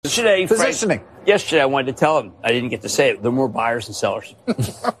Yesterday, I wanted to tell him. I didn't get to say it. There are more buyers than sellers.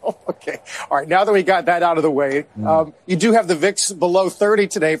 Okay. All right. Now that we got that out of the way, you do have the VIX below 30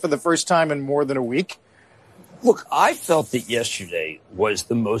 today for the first time in more than a week. Look, I felt that yesterday was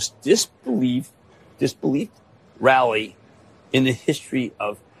the most disbelieved rally in the history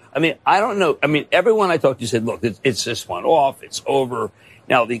of, I don't know. Everyone I talked to said, look, it's this one off. It's over.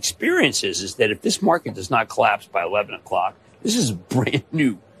 Now, the experience is that if this market does not collapse by 11 o'clock, this is a brand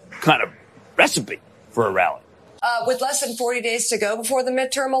new kind of recipe for a rally. With less than 40 days to go before the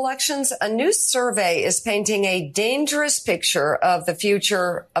midterm elections, a new survey is painting a dangerous picture of the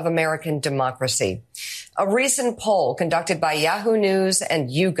future of American democracy. A recent poll conducted by Yahoo News and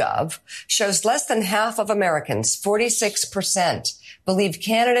YouGov shows less than half of Americans, 46%, believe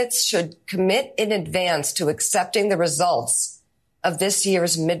candidates should commit in advance to accepting the results of this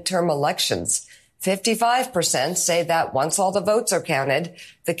year's midterm elections. 55% say that once all the votes are counted,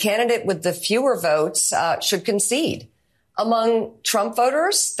 the candidate with the fewer votes should concede. Among Trump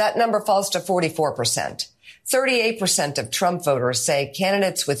voters, that number falls to 44%. 38% of Trump voters say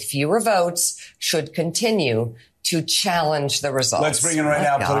candidates with fewer votes should continue to challenge the results. Let's bring in right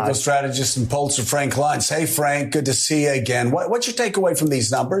now political strategist and pollster Frank Luntz. Hey, Frank, good to see you again. What's your takeaway from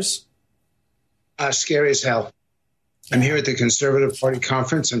these numbers? Scary as hell. I'm here at the Conservative Party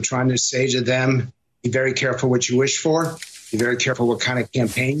conference. I'm trying to say to them, be very careful what you wish for. Be very careful what kind of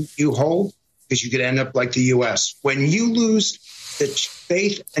campaign you hold, because you could end up like the U.S. When you lose the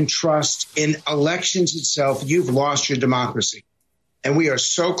faith and trust in elections itself, you've lost your democracy. And we are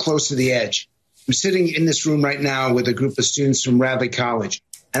so close to the edge. I'm sitting in this room right now with a group of students from Radley College,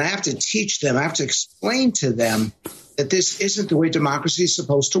 and I have to teach them, I have to explain to them that this isn't the way democracy is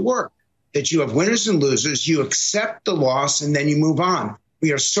supposed to work. That you have winners and losers, you accept the loss, and then you move on.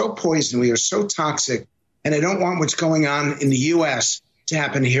 We are so poisoned, we are so toxic, and I don't want what's going on in the U.S. to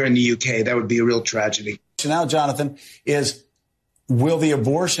happen here in the U.K. That would be a real tragedy. So now, Jonathan, is will the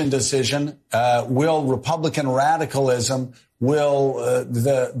abortion decision, will Republican radicalism, will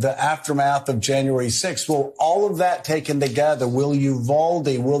the aftermath of January 6th, will all of that taken together, will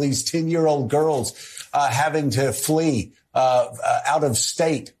Uvalde, will these 10-year-old girls having to flee out of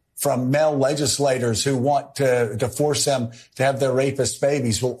state from male legislators who want to force them to have their rapist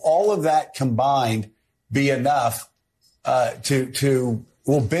babies. Will all of that combined be enough to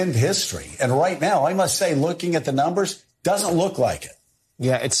bend history? And right now, I must say, looking at the numbers, doesn't look like it.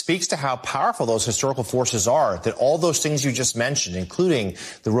 Yeah, it speaks to how powerful those historical forces are, that all those things you just mentioned, including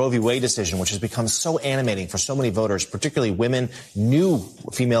the Roe v. Wade decision, which has become so animating for so many voters, particularly women, new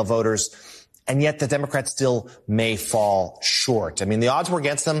female voters, and yet the Democrats still may fall short. The odds were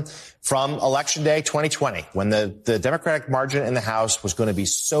against them from Election Day 2020, when the Democratic margin in the House was going to be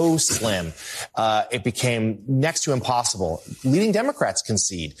so slim, it became next to impossible. Leading Democrats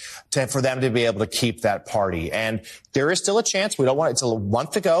concede for them to be able to keep that party. And there is still a chance. It's a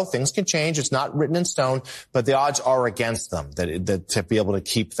month to go. Things can change. It's not written in stone, but the odds are against them that to be able to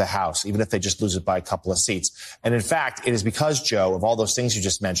keep the House, even if they just lose it by a couple of seats. And in fact, it is because, Joe, of all those things you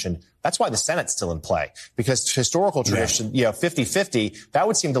just mentioned, that's why the Senate's still in play, because historical tradition, 50-50, that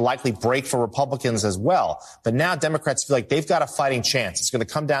would seem to likely break for Republicans as well. But now Democrats feel like they've got a fighting chance. It's going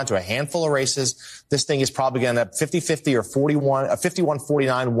to come down to a handful of races. This thing is probably going to end up 50-50 or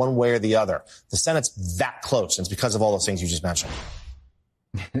 51-49 one way or the other. The Senate's that close. And it's because of all those things you just mentioned.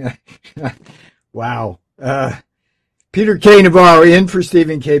 Wow. Peter K. Navarro in for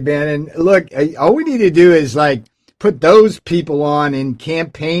Stephen K. Bannon. Look, all we need to do is put those people on in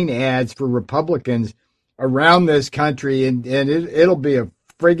campaign ads for Republicans around this country, and it'll be a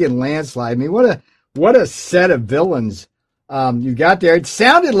friggin' landslide. What a set of villains you got there. It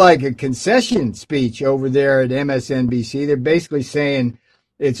sounded like a concession speech over there at MSNBC. They're basically saying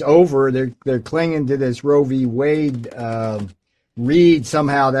it's over. They're clinging to this Roe v. Wade read.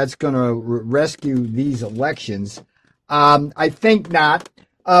 Somehow that's going to rescue these elections. I think not.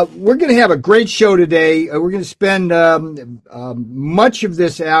 We're going to have a great show today. We're going to spend much of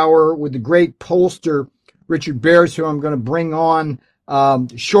this hour with the great pollster Richard Bears, who I'm going to bring on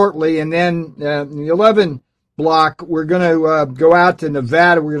shortly. And then in the 11 block, we're going to go out to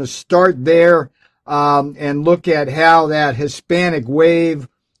Nevada. We're going to start there and look at how that Hispanic wave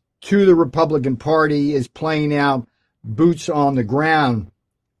to the Republican Party is playing out, boots on the ground.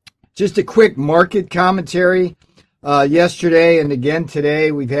 Just a quick market commentary. Yesterday and again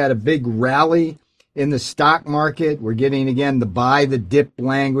today, we've had a big rally in the stock market. We're getting, again, the buy the dip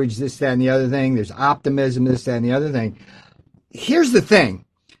language, this, that, and the other thing. There's optimism, this, that, and the other thing. Here's the thing.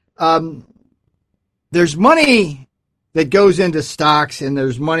 There's money that goes into stocks and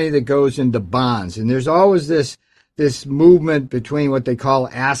there's money that goes into bonds. And there's always this this movement between what they call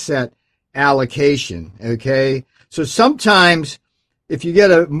asset allocation. Okay. So sometimes if you get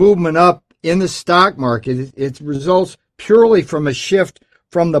a movement up in the stock market, it results purely from a shift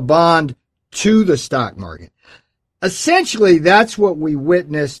from the bond to the stock market. Essentially, that's what we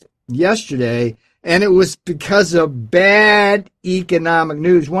witnessed yesterday, and it was because of bad economic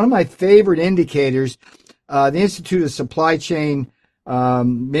news. One of my favorite indicators, the Institute of Supply Chain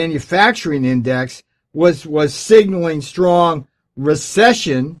Manufacturing Index, was signaling strong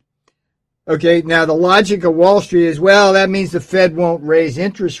recession. Okay, now the logic of Wall Street is, well, that means the Fed won't raise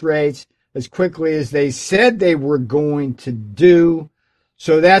interest rates as quickly as they said they were going to do.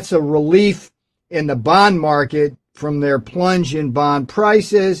 So that's a relief in the bond market from their plunge in bond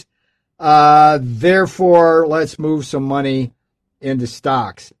prices. Therefore, let's move some money into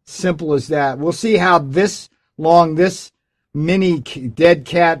stocks. Simple as that. We'll see how this mini dead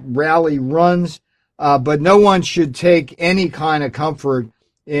cat rally runs, but no one should take any kind of comfort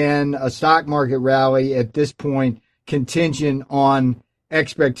in a stock market rally at this point, contingent on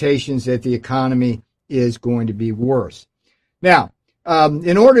expectations that the economy is going to be worse. Now,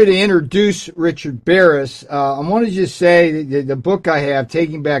 in order to introduce Richard Baris, I want to just say that the book I have,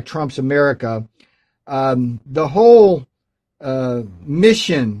 Taking Back Trump's America, the whole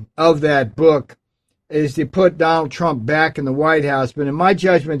mission of that book is to put Donald Trump back in the White House. But in my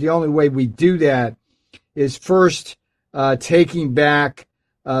judgment, the only way we do that is first taking back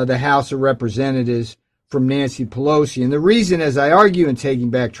the House of Representatives from Nancy Pelosi. And the reason, as I argue in Taking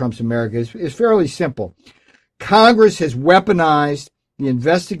Back Trump's America, is fairly simple. Congress has weaponized the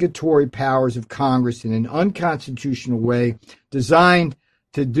investigatory powers of Congress in an unconstitutional way designed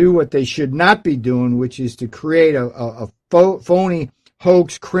to do what they should not be doing, which is to create a phony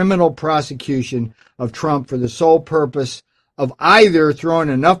hoax criminal prosecution of Trump for the sole purpose of either throwing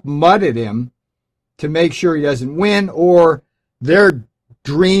enough mud at him to make sure he doesn't win, or their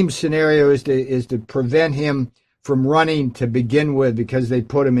dream scenario is to prevent him from running to begin with because they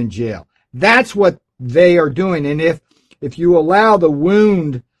put him in jail. That's what they are doing. And if you allow the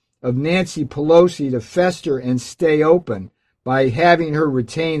wound of Nancy Pelosi to fester and stay open by having her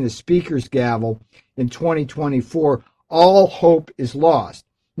retain the speaker's gavel in 2024, all hope is lost.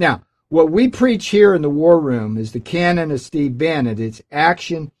 Now, what we preach here in the War Room is the canon of Steve Bannon. It's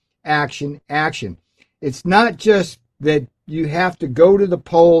action, action, action. It's not just that you have to go to the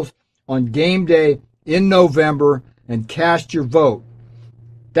polls on game day in November and cast your vote.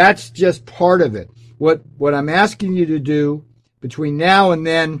 That's just part of it. What I'm asking you to do between now and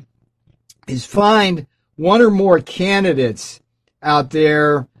then is find one or more candidates out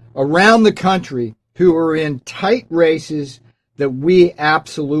there around the country who are in tight races that we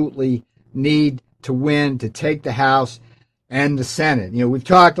absolutely need to win to take the House and the Senate. You know, we've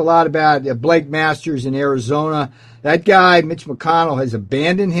talked a lot about Blake Masters in Arizona. That guy, Mitch McConnell, has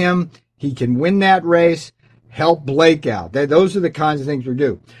abandoned him. He can win that race. Help Blake out. Those are the kinds of things we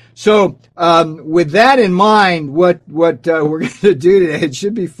do. So with that in mind, what we're going to do today, it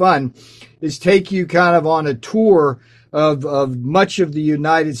should be fun, is take you kind of on a tour of much of the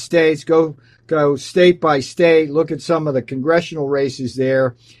United States, go state by state, look at some of the congressional races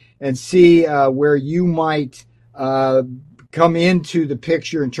there, and see where you might come into the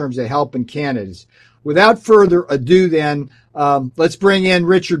picture in terms of helping candidates. Without further ado, then, let's bring in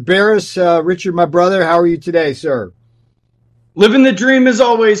Richard Baris. Richard, my brother, how are you today, sir? Living the dream as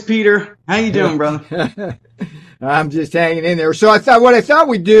always, Peter. How you doing, brother? I'm just hanging in there. So what I thought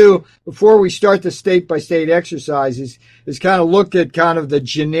we'd do before we start the state-by-state exercises is kind of look at kind of the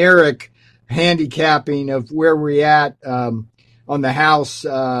generic handicapping of where we're at on the House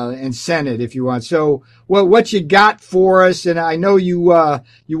and Senate, if you want. So what you got for us? And I know you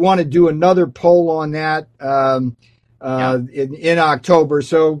want to do another poll on that in October.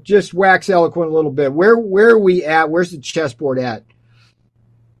 So just wax eloquent a little bit. Where are we at? Where's the chessboard at?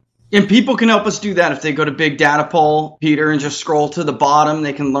 And people can help us do that if they go to Big Data Poll, Peter, and just scroll to the bottom.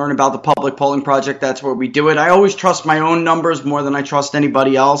 They can learn about the Public Polling Project. That's where we do it. I always trust my own numbers more than I trust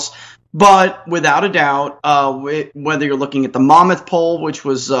anybody else. But without a doubt, whether you're looking at the Monmouth poll, which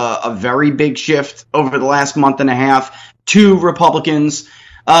was a very big shift over the last month and a half to Republicans,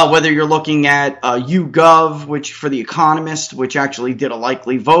 whether you're looking at YouGov, which for The Economist, which actually did a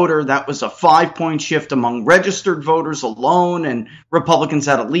likely voter, that was a 5-point shift among registered voters alone, and Republicans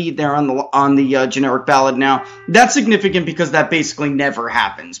had a lead there on the generic ballot. Now, that's significant because that basically never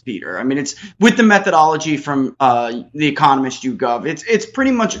happens, Peter. I mean, it's with the methodology from The Economist, YouGov, it's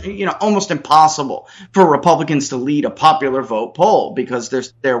pretty much almost impossible for Republicans to lead a popular vote poll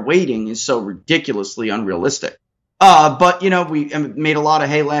because their weighting is so ridiculously unrealistic. But, we made a lot of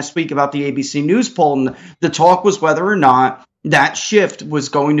hay last week about the ABC News poll, and the talk was whether or not that shift was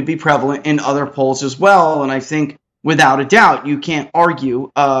going to be prevalent in other polls as well. And I think without a doubt, you can't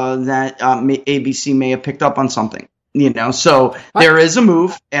argue that ABC may have picked up on something. So there is a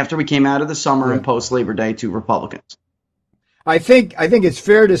move after we came out of the summer and post Labor Day to Republicans. I think it's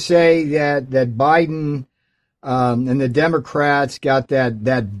fair to say that Biden and the Democrats got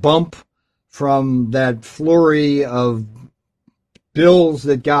that bump from that flurry of bills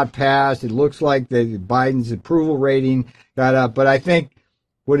that got passed. It looks like Biden's approval rating got up, but I think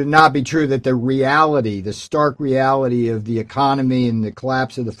would it not be true that the stark reality of the economy and the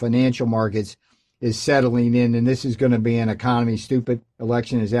collapse of the financial markets is settling in, and this is going to be an economy-stupid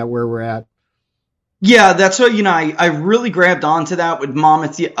election? Is that where we're at? Yeah, that's what, I really grabbed onto that with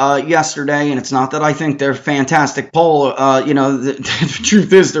Monmouth yesterday, and it's not that I think they're a fantastic poll. The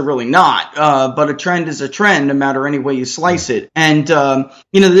truth is they're really not. But a trend is a trend, no matter any way you slice it. And,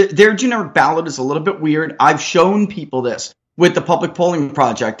 their generic ballot is a little bit weird. I've shown people this with the Public Polling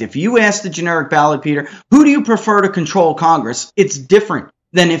Project. If you ask the generic ballot, Peter, who do you prefer to control Congress? It's different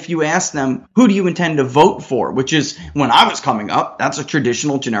than if you ask them, who do you intend to vote for? Which is, when I was coming up, that's a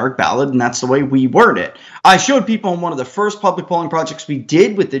traditional generic ballot, and that's the way we word it. I showed people in one of the first public polling projects we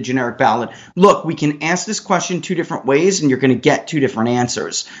did with the generic ballot, look, we can ask this question two different ways, and you're going to get two different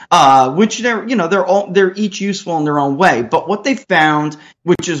answers, which they're each useful in their own way. But what they found,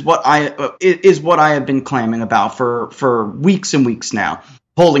 which is what I have been claiming about for weeks and weeks now.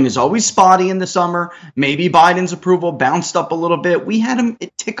 Polling is always spotty in the summer. Maybe Biden's approval bounced up a little bit. We had him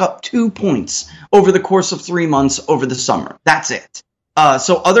tick up 2 points over the course of 3 months over the summer. That's it.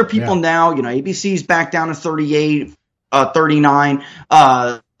 So other people now, ABC's back down to 38, 39.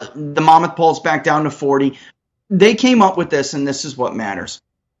 The Monmouth poll's back down to 40. They came up with this, and this is what matters.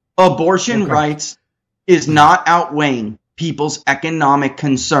 Abortion rights is not outweighing people's economic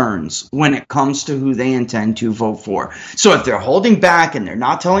concerns when it comes to who they intend to vote for. So if they're holding back and they're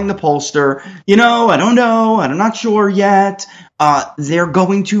not telling the pollster, I don't know, I'm not sure yet, they're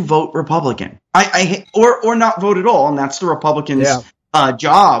going to vote Republican. Or not vote at all, and that's the Republicans'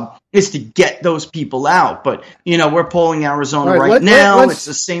 job, is to get those people out. But, we're polling Arizona right now. It's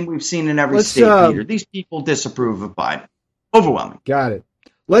the same we've seen in every state, Peter. These people disapprove of Biden. Overwhelming. Got it.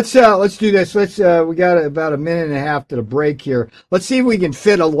 Let's do this. We got about a minute and a half to the break here. Let's see if we can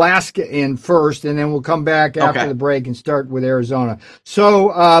fit Alaska in first, and then we'll come back after the break and start with Arizona. So,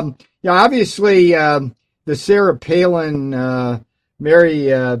 obviously, the Sarah Palin, Mary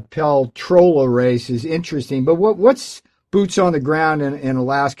Peltola race is interesting, but what's boots on the ground in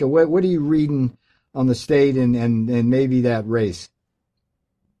Alaska? What are you reading on the state and maybe that race?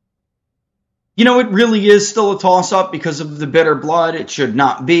 It really is still a toss-up because of the bitter blood. It should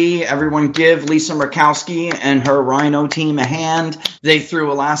not be. Everyone give Lisa Murkowski and her Rhino team a hand. They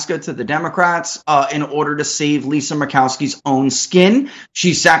threw Alaska to the Democrats in order to save Lisa Murkowski's own skin.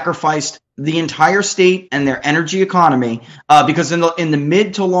 She sacrificed the entire state and their energy economy because in the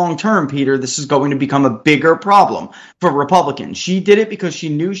mid to long term, Peter, this is going to become a bigger problem for Republicans. She did it because she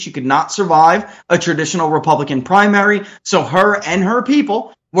knew she could not survive a traditional Republican primary. So her and her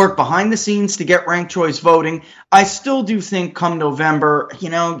people work behind the scenes to get ranked choice voting. I still do think come November,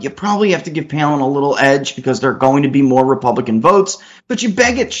 you probably have to give Palin a little edge because there are going to be more Republican votes, but you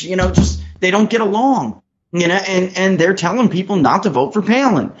beg it, just they don't get along, and they're telling people not to vote for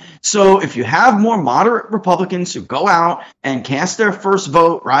Palin. So if you have more moderate Republicans who go out and cast their first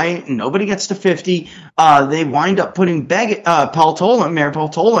vote, right, and nobody gets to 50, they wind up putting Mayor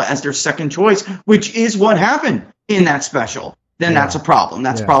Peltola as their second choice, which is what happened in that special. Then that's a problem.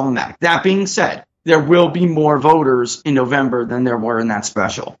 That's problematic. That being said, there will be more voters in November than there were in that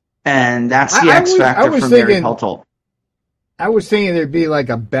special. And that's the X factor for Mary Peltola. I was thinking there'd be like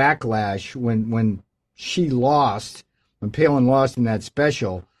a backlash when she lost, when Palin lost in that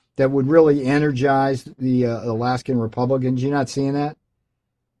special, that would really energize the Alaskan Republicans. You're not seeing that?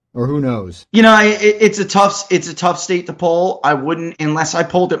 Or who knows? It's a tough state to poll. I wouldn't, unless I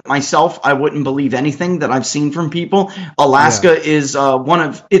polled it myself, I wouldn't believe anything that I've seen from people. Alaska is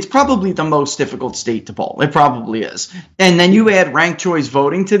it's probably the most difficult state to poll. It probably is. And then you add ranked choice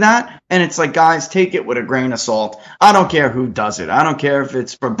voting to that, and it's like, guys, take it with a grain of salt. I don't care who does it. I don't care if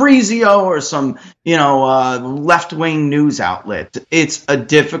it's Fabrizio or some, left-wing news outlet. It's a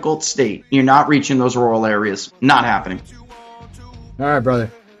difficult state. You're not reaching those rural areas. Not happening. All right,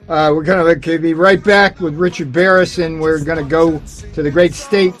 brother. We're going to be right back with Richard Baris, and we're going to go to the great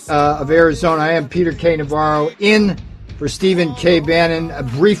state of Arizona. I am Peter K. Navarro in for Stephen K. Bannon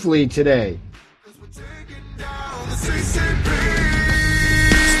briefly today. Spread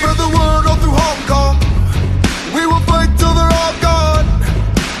the word all through Hong Kong. We will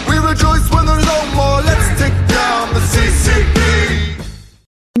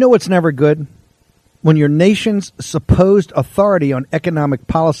You know what's never good? When your nation's supposed authority on economic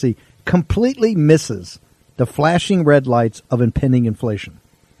policy completely misses the flashing red lights of impending inflation.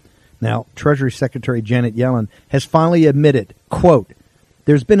 Now, Treasury Secretary Janet Yellen has finally admitted, quote,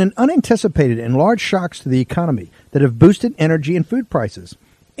 there's been an unanticipated and large shocks to the economy that have boosted energy and food prices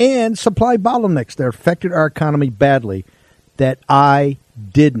and supply bottlenecks that affected our economy badly that I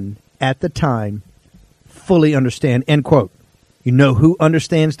didn't, at the time, fully understand, end quote. You know who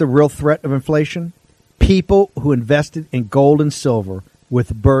understands the real threat of inflation? People who invested in gold and silver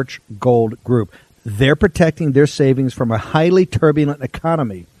with Birch Gold Group. They're protecting their savings from a highly turbulent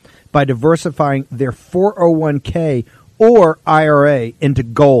economy by diversifying their 401k or IRA into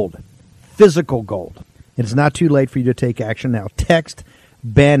gold, physical gold. It's not too late for you to take action now. Text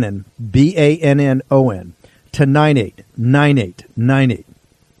Bannon, Bannon, to 989898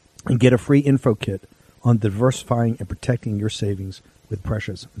 and get a free info kit on diversifying and protecting your savings with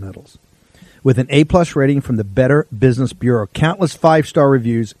precious metals. With an A-plus rating from the Better Business Bureau, countless 5-star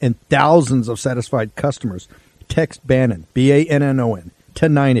reviews, and thousands of satisfied customers, text Bannon, Bannon, to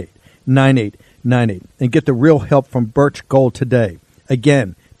 989898 and get the real help from Birch Gold today.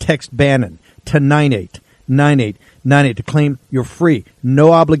 Again, text Bannon to 989898 to claim your free,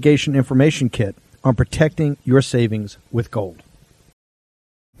 no-obligation information kit on protecting your savings with gold.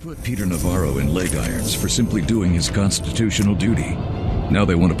 Put Peter Navarro in leg irons for simply doing his constitutional duty. Now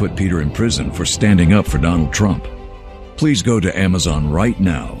they want to put Peter in prison for standing up for Donald Trump. Please go to Amazon right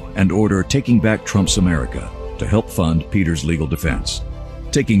now and order Taking Back Trump's America to help fund Peter's legal defense.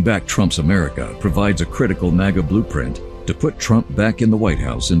 Taking Back Trump's America provides a critical MAGA blueprint to put Trump back in the White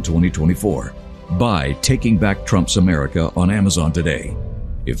House in 2024. Buy Taking Back Trump's America on Amazon today.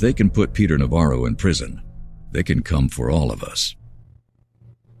 If they can put Peter Navarro in prison, they can come for all of us.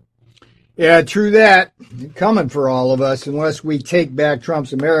 Yeah, true that. Coming for all of us unless we take back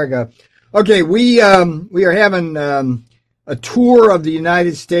Trump's America. Okay, we are having a tour of the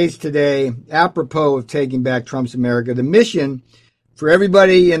United States today, apropos of taking back Trump's America. The mission for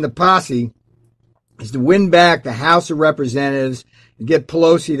everybody in the posse is to win back the House of Representatives and get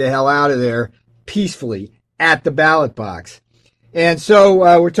Pelosi the hell out of there peacefully at the ballot box. And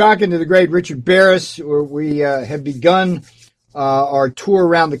so we're talking to the great Richard Barris. We have begun our tour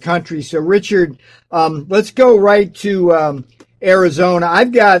around the country. So, Richard, let's go right to Arizona.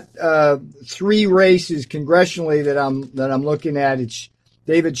 I've got 3 races congressionally that I'm looking at. It's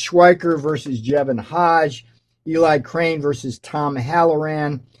David Schweiker versus Jevin Hodge, Eli Crane versus Tom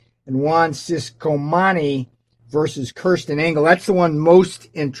Halloran, and Juan Ciscomani versus Kirsten Engel. That's the one most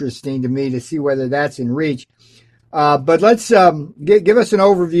interesting to me to see whether that's in reach. But let's give us an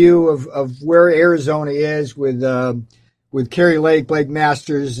overview of where Arizona is with Kerry Lake, Blake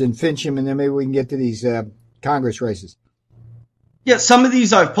Masters, and Fincham, and then maybe we can get to these Congress races. Yeah, some of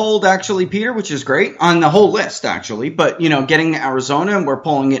these I've polled, actually, Peter, which is great, on the whole list, actually. But, getting to Arizona, and we're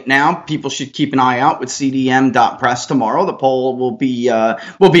polling it now, people should keep an eye out with CDM.press tomorrow. The poll will be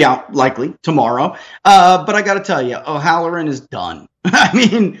out likely tomorrow. But I got to tell you, O'Halloran is done. I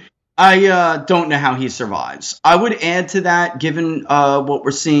mean, I don't know how he survives. I would add to that, given what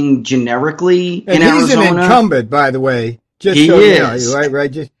we're seeing generically in Arizona. He's an incumbent, by the way. Just he so is. You know,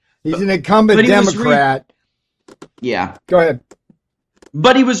 right? He's an incumbent Democrat. Yeah. Go ahead.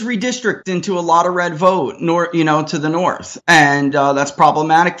 But he was redistricted into a lot of red vote, to the north, and that's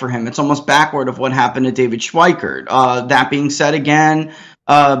problematic for him. It's almost backward of what happened to David Schweiker. That being said, again,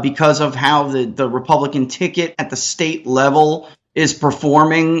 because of how the Republican ticket at the state level is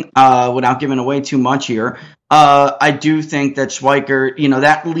performing, without giving away too much here, I do think that Schweiker,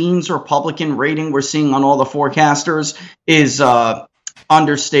 that leans Republican rating we're seeing on all the forecasters is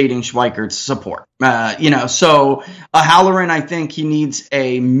understating Schweiker's support. So Halloran, I think he needs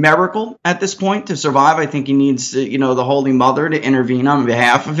a miracle at this point to survive. I think he needs, the Holy Mother to intervene on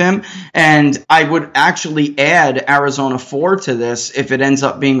behalf of him. And I would actually add Arizona 4 to this if it ends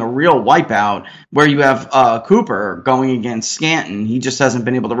up being a real wipeout where you have Cooper going against Stanton. He just hasn't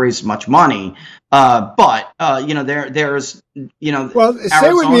been able to raise much money. There's, Well,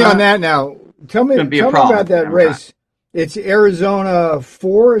 stay with me on that now. Tell me about that race. It's Arizona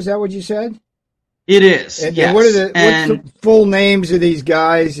 4, is that what you said? It is. And yes. What's the full names of these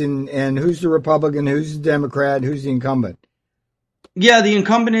guys, and who's the Republican, who's the Democrat, who's the incumbent? Yeah, the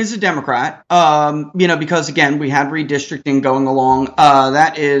incumbent is a Democrat, because, again, we had redistricting going along.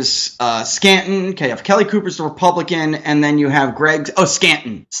 That is Stanton. Okay, you have Kelly Cooper's the Republican, and then you have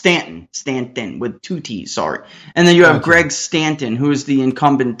Stanton with 2 T's, sorry. And then you have Greg Stanton, who is the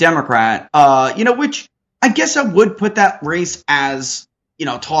incumbent Democrat, which I guess I would put that race as,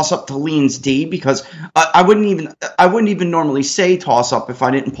 toss up to leans D, because I wouldn't even normally say toss up if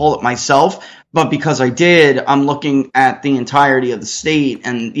I didn't poll it myself. But because I did, I'm looking at the entirety of the state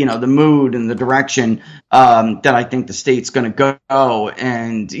and, the mood and the direction that I think the state's going to go.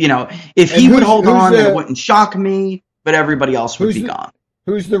 And, if he would hold on, it wouldn't shock me, but everybody else would be gone.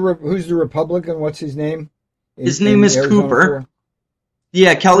 Who's the Republican? What's his name? His name is Cooper.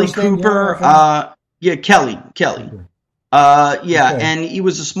 Yeah, Kelly Cooper. Kelly. Okay. And he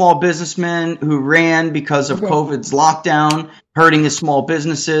was a small businessman who ran because of COVID's lockdown, hurting his small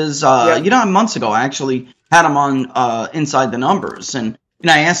businesses. Months ago, I actually had him on Inside the Numbers, and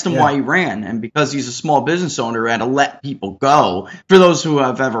I asked him why he ran, and because he's a small business owner who had to let people go. For those who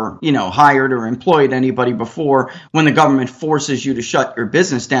have ever, hired or employed anybody before, when the government forces you to shut your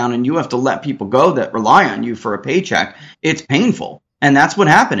business down and you have to let people go that rely on you for a paycheck, it's painful. And that's what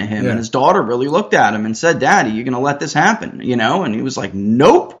happened to him. And his daughter really looked at him and said, "Daddy, you're going to let this happen?" And he was like,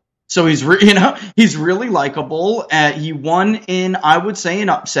 "Nope." So he's really likable. He won in, I would say, an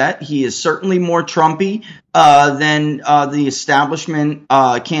upset. He is certainly more Trumpy than the establishment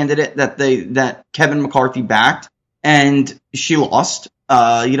candidate that Kevin McCarthy backed, and she lost.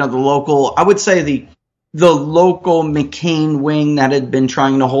 The local McCain wing that had been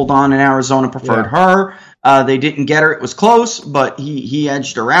trying to hold on in Arizona preferred her. They didn't get her. It was close, but he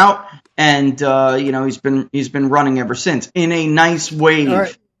edged her out, and he's been running ever since in a nice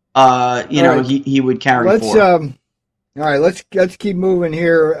wave. He would carry forward. All right, let's keep moving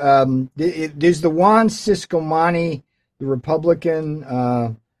here. Is the Juan Ciscomani, the Republican,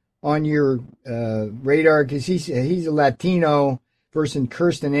 on your radar? Because he's a Latino versus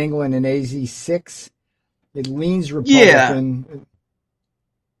Kirsten England in AZ6. It leans Republican.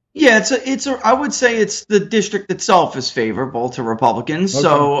 Yeah, I would say it's the district itself is favorable to Republicans. Okay.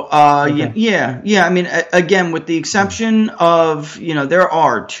 So, I mean, again, with the exception of, there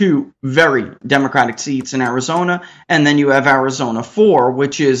are 2 very Democratic seats in Arizona, and then you have Arizona 4,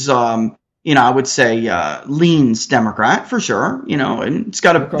 which is, I would say, leans Democrat for sure, and it's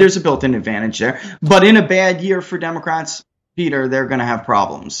got there's a built-in advantage there. But in a bad year for Democrats, Peter, they're going to have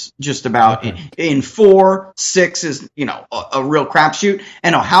problems just about in 4. 6 is, a real crapshoot.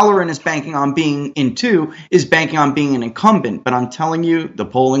 And O'Halloran is banking on being in 2, is banking on being an incumbent. But I'm telling you, the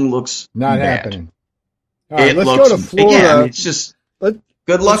polling looks not bad. happening. All right, let's go to Florida. Again, it's just good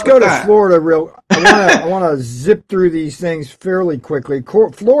luck. Let's go to Florida. I want to zip through these things fairly quickly.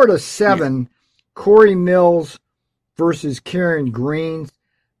 Florida 7, Corey Mills versus Karen Greens.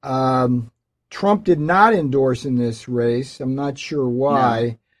 Trump did not endorse in this race. I'm not sure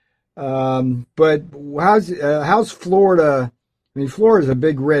why. No. But how's Florida? I mean, Florida's a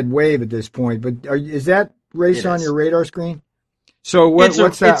big red wave at this point. But is that race on your radar screen? So what's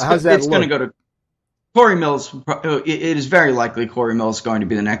that? How's that look? It's going to go to Corey Mills. It is very likely Corey Mills is going to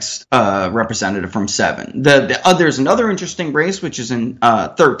be the next representative from 7. There's another interesting race, which is in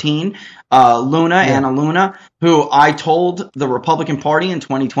 13. Anna Luna, who I told the Republican Party in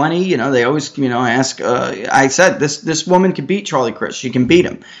 2020, they always, ask, I said, this woman can beat Charlie Crist. She can beat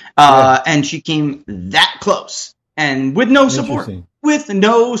him. And she came that close and with no support.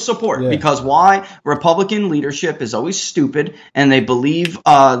 Because why? Republican leadership is always stupid, and they believe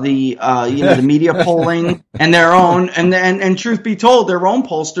the media polling and their own, and truth be told, their own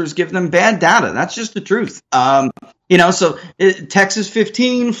pollsters give them bad data. That's just the truth. So Texas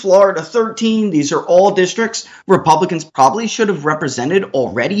 15, Florida 13, these are all districts Republicans probably should have represented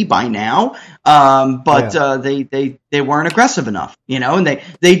already by now. They weren't aggressive enough, and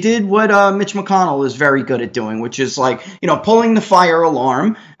they did what Mitch McConnell is very good at doing, which is pulling the fire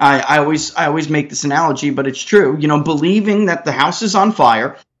alarm. I always make this analogy, but it's true, believing that the house is on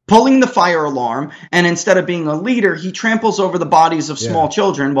fire, pulling the fire alarm, and instead of being a leader, he tramples over the bodies of small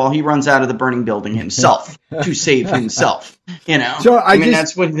children while he runs out of the burning building himself to save himself. So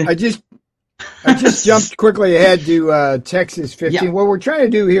I just jumped quickly ahead to Texas 15. Yeah. What we're trying to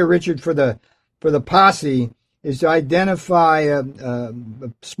do here, Richard, for the posse is to identify a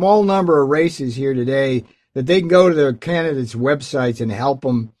small number of races here today that they can go to their candidates' websites and help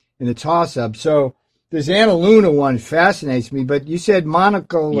them in the toss-up. So this Anna Luna one fascinates me, but you said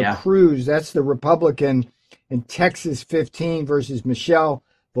Monica LaCruz, that's the Republican in Texas 15 versus Michelle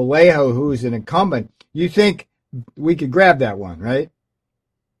Vallejo, who's an incumbent. You think we could grab that one, right?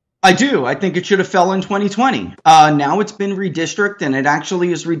 I do. I think it should have fell in 2020. Now it's been redistricted, and it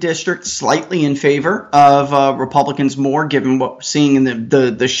actually is redistricted slightly in favor of Republicans more, given what we're seeing in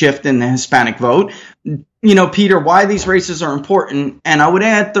the shift in the Hispanic vote. Peter, why these races are important, and I would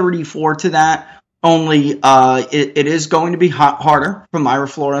add 34 to that. Only it is going to be harder for Mayra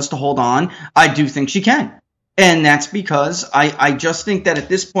Flores to hold on. I do think she can. And that's because I just think that at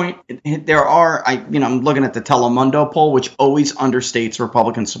this point I'm looking at the Telemundo poll, which always understates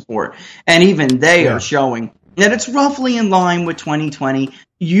Republican support. And even they are showing that it's roughly in line with 2020.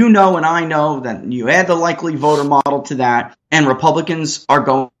 You know, and I know that you add the likely voter model to that, and Republicans are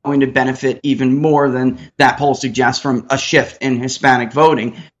going to benefit even more than that poll suggests from a shift in Hispanic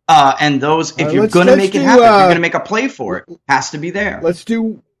voting. And those, if you're going to make it happen, if you're going to make a play for it, has to be there. Let's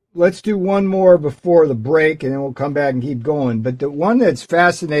do one more before the break, and then we'll come back and keep going. But the one that's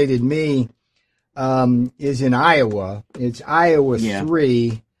fascinated me is in Iowa. It's Iowa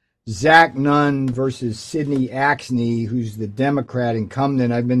 3. Zach Nunn versus Sidney Axne, who's the Democrat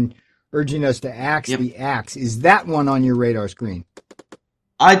incumbent. I've been urging us to axe the axe. Is that one on your radar screen?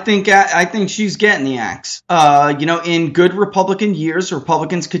 I think she's getting the axe. In good Republican years,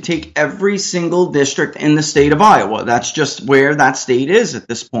 Republicans could take every single district in the state of Iowa. That's just where that state is at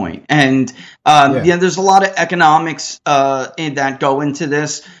this point. And there's a lot of economics that go into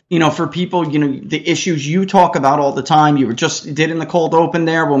this. For people, the issues you talk about all the time. You did in the cold open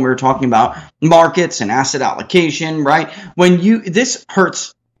there when we were talking about markets and asset allocation, right? This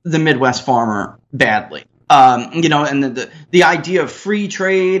hurts the Midwest farmer badly. And the idea of free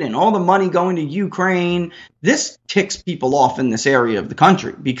trade and all the money going to Ukraine, this ticks people off in this area of the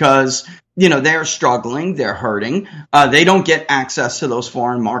country because, they're struggling, they're hurting. They don't get access to those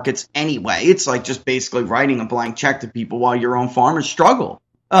foreign markets anyway. It's like just basically writing a blank check to people while your own farmers struggle.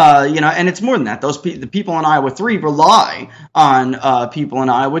 And it's more than that. The people in Iowa 3 rely on people in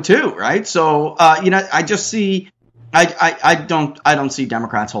Iowa 2, right? So, I just see. I don't see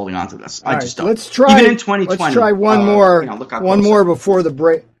Democrats holding on to this. I just don't. Let's try even in 2020. Let's try one more. One more before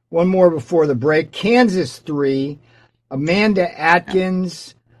the break. Kansas 3. Amanda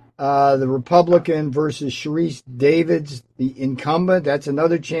Atkins, the Republican, versus Sharice Davids, the incumbent. That's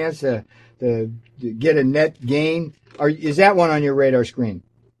another chance to get a net gain. Is that one on your radar screen?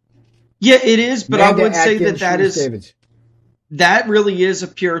 Yeah, it is. But Amanda I would say Atkins, that Sharice Davids. That really is a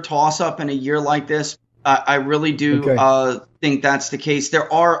pure toss-up in a year like this. I really do think that's the case.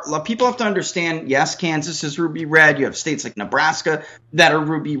 People have to understand, yes, Kansas is ruby red. You have states like Nebraska that are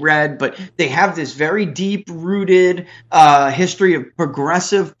ruby red, but they have this very deep-rooted history of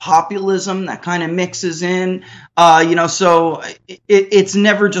progressive populism that kind of mixes in. So it's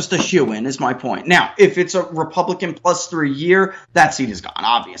never just a shoo-in is my point. Now, if it's a Republican plus 3 year, that seat is gone,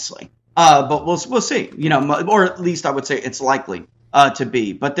 obviously. But we'll see, or at least I would say it's likely to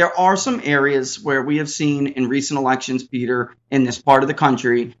be. But there are some areas where we have seen in recent elections, Peter, in this part of the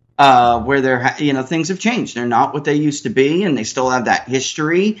country, where things have changed. They're not what they used to be, and they still have that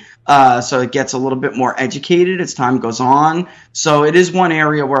history. So it gets a little bit more educated as time goes on. So it is one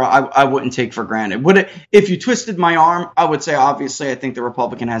area where I wouldn't take for granted. If you twisted my arm, I would say, obviously, I think the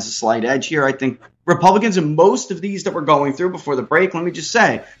Republican has a slight edge here. I think Republicans in most of these that we're going through before the break, let me just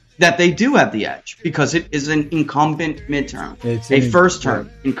say, that they do have the edge because it is an incumbent midterm. It's a first-term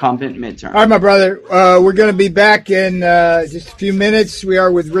incumbent midterm. All right, my brother. We're going to be back in just a few minutes. We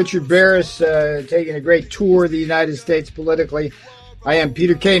are with Richard Baris taking a great tour of the United States politically. I am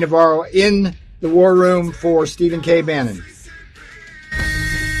Peter K. Navarro in the War Room for Stephen K. Bannon.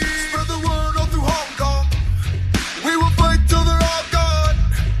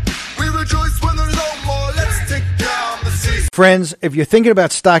 Friends, if you're thinking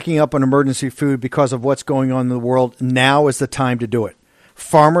about stocking up on emergency food because of what's going on in the world, now is the time to do it.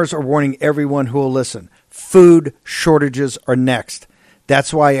 Farmers are warning everyone who will listen. Food shortages are next.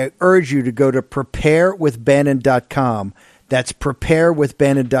 That's why I urge you to go to preparewithbannon.com. That's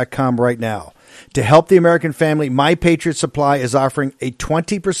preparewithbannon.com right now. To help the American family, My Patriot Supply is offering a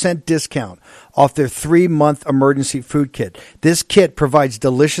 20% discount off their 3-month emergency food kit. This kit provides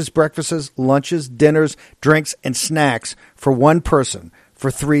delicious breakfasts, lunches, dinners, drinks, and snacks for one person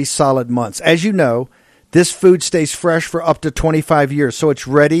for 3 solid months. As you know, this food stays fresh for up to 25 years, so it's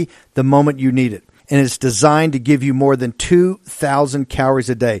ready the moment you need it. And it's designed to give you more than 2,000 calories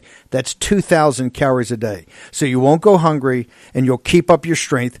a day. That's 2,000 calories a day. So you won't go hungry and you'll keep up your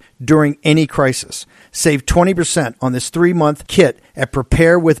strength during any crisis. Save 20% on this 3-month kit at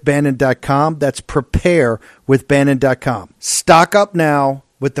preparewithbannon.com. That's preparewithbannon.com. Stock up now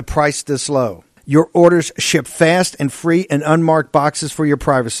with the price this low. Your orders ship fast and free in unmarked boxes for your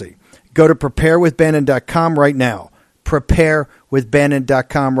privacy. Go to preparewithbannon.com right now.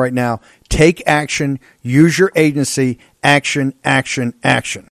 Preparewithbannon.com right now. Take action. Use your agency. Action, action,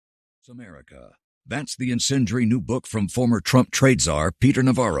 action. America. That's the incendiary new book from former Trump trade czar Peter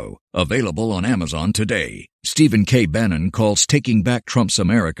Navarro. Available on Amazon today. Stephen K. Bannon calls Taking Back Trump's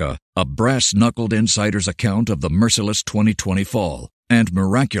America a brass-knuckled insider's account of the merciless 2020 fall and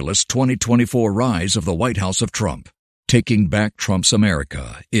miraculous 2024 rise of the White House of Trump. Taking Back Trump's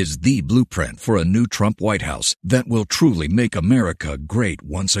America is the blueprint for a new Trump White House that will truly make America great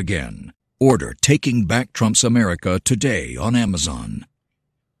once again. Order Taking Back Trump's America today on Amazon.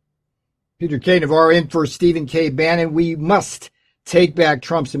 Peter K. Navarro in for Stephen K. Bannon. We must take back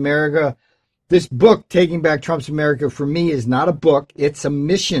Trump's America. This book, Taking Back Trump's America, for me is not a book. It's a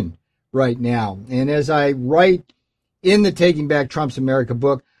mission right now. And as I write in the Taking Back Trump's America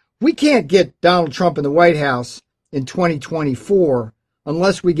book, we can't get Donald Trump in the White House in 2024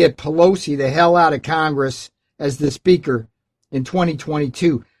 unless we get Pelosi the hell out of Congress as the speaker in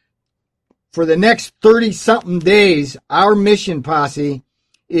 2022. For the next 30-something days, our mission, posse,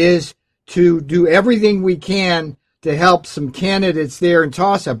 is to do everything we can to help some candidates there in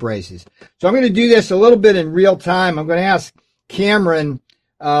toss-up races. So I'm going to do this a little bit in real time. I'm going to ask Cameron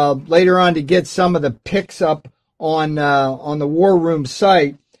later on to get some of the picks up on the War Room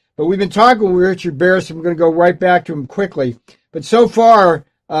site. But we've been talking with Richard Barris, and we're going to go right back to him quickly. But so far,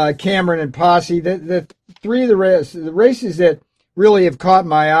 Cameron and posse, the three of the races that really have caught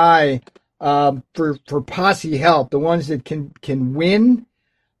my eye for posse help, the ones that can win,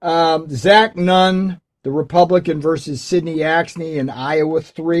 Zach Nunn, the Republican, versus Sidney Axne in Iowa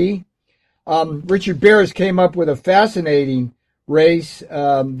 3. Richard Barris came up with a fascinating race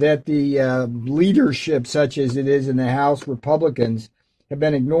that the leadership, such as it is in the House Republicans, have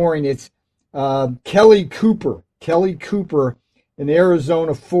been ignoring. It's Kelly Cooper in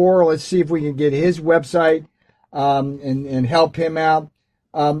Arizona 4. Let's see if we can get his website and help him out.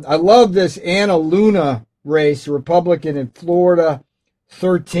 I love this Anna Luna race, Republican in Florida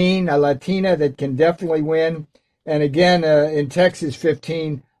 13, a Latina that can definitely win. And again, in Texas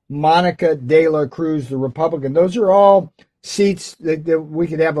 15, Monica De La Cruz, the Republican. Those are all seats that we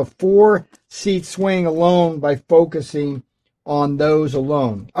could have a 4-seat swing alone by focusing on those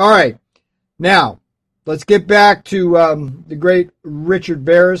alone. All right. Now, let's get back to the great Richard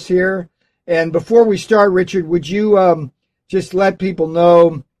Barris here. And before we start, Richard, would you just let people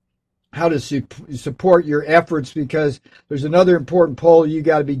know how to support your efforts, because there's another important poll you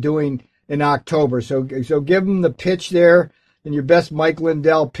got to be doing in October. So give them the pitch there and your best Mike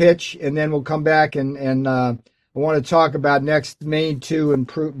Lindell pitch, and then we'll come back and I want to talk about next Maine 2 and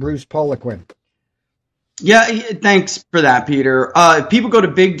Bruce Poliquin. Yeah, thanks for that, Peter. If people go to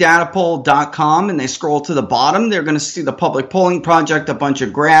bigdatapoll.com and they scroll to the bottom, they're going to see the Public Polling Project, a bunch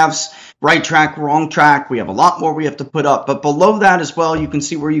of graphs, right track, wrong track. We have a lot more we have to put up. But below that as well, you can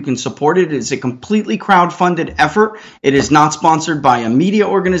see where you can support it. It is a completely crowdfunded effort. It is not sponsored by a media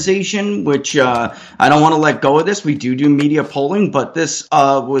organization, which I don't want to let go of this. We do media polling, but this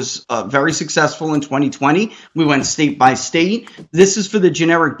was very successful in 2020. We went state by state. This is for the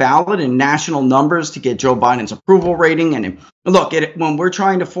generic ballot and national numbers to get Joe Biden's approval rating. And look, when we're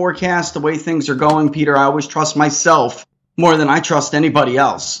trying to forecast the way things are going, Peter, I always trust myself more than I trust anybody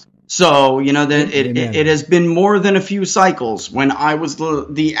else. So, you know, that it has been more than a few cycles when I was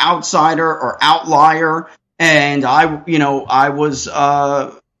the outsider or outlier, and I was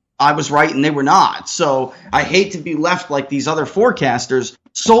right and they were not. So I hate to be left like these other forecasters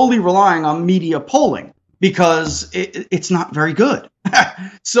solely relying on media polling, because it's not very good.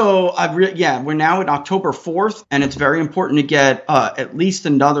 So we're now at October 4th, and it's very important to get at least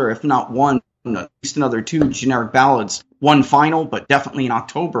another, if not one, at least another 2 generic ballots, one final, but definitely an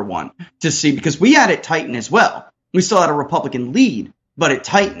October one, to see, because we had it tighten as well. We still had a Republican lead, but it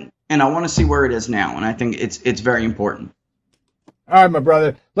tightened, and I want to see where it is now, and I think it's very important. All right, my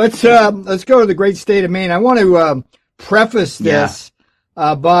brother. Let's go to the great state of Maine. I want to preface this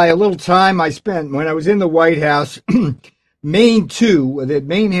by a little time I spent when I was in the White House. Maine 2, that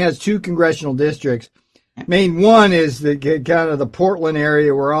Maine has 2 congressional districts. Maine 1 is the kind of the Portland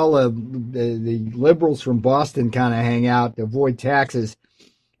area where all the liberals from Boston kind of hang out to avoid taxes.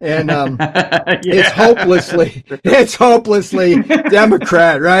 And it's hopelessly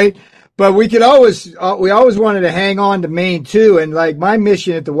Democrat, right? But we always wanted to hang on to Maine 2. And like my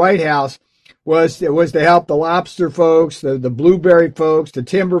mission at the White House was to help the lobster folks, the blueberry folks, the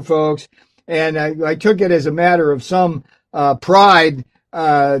timber folks. And I took it as a matter of some pride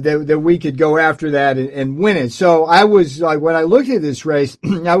that we could go after that and win it. So I was like, when I looked at this race,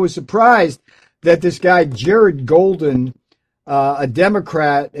 I was surprised that this guy, Jared Golden, a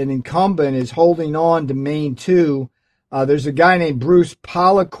Democrat, an incumbent, is holding on to Maine 2. There's a guy named Bruce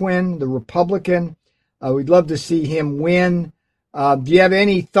Poliquin, the Republican. We'd love to see him win. Do you have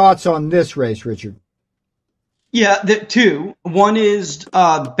any thoughts on this race, Richard? Yeah, two. One is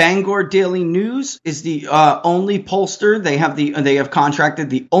Bangor Daily News is the only pollster. They have contracted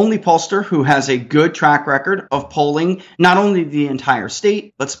the only pollster who has a good track record of polling not only the entire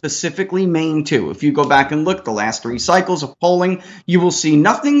state but specifically Maine too. If you go back and look the last 3 cycles of polling, you will see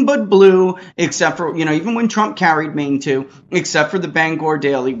nothing but blue, except for even when Trump carried Maine too, except for the Bangor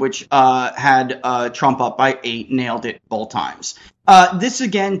Daily, which had Trump up by 8, nailed it both times. This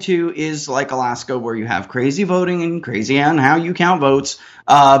again, too, is like Alaska, where you have crazy voting and crazy on how you count votes.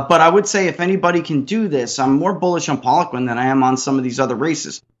 But I would say if anybody can do this, I'm more bullish on Poliquin than I am on some of these other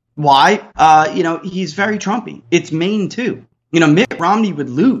races. Why? He's very Trumpy. It's Maine, too. Mitt Romney would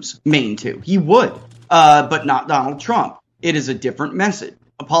lose Maine, too. He would, but not Donald Trump. It is a different message.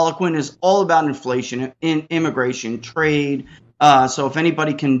 Poliquin is all about inflation, immigration, trade. So if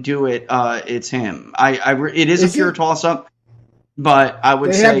anybody can do it, it's him. It is a pure toss-up. But I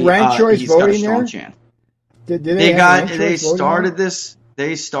would say he's got a strong chance. They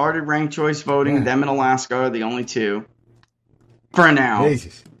started ranked choice voting. Yeah. Them in Alaska are the only 2 for now.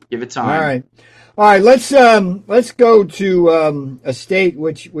 Jesus. Give it time. All right. Let's go to a state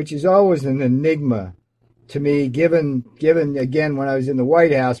which is always an enigma to me. Given again, when I was in the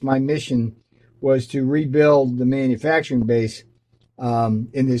White House, my mission was to rebuild the manufacturing base in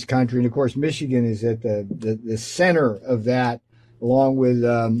this country, and of course, Michigan is at the center of that, along with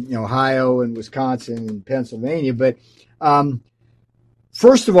Ohio and Wisconsin and Pennsylvania. But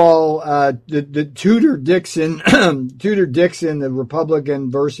first of all, the Tudor-Dixon, the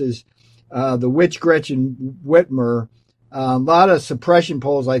Republican versus the witch Gretchen Whitmer. A lot of suppression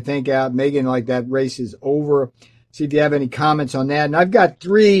polls, I think, out making like that race is over. See if you have any comments on that. And I've got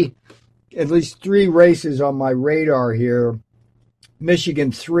at least three races on my radar here.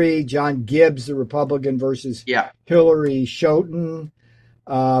 Michigan 3, John Gibbs, the Republican, versus Hillary Schoten.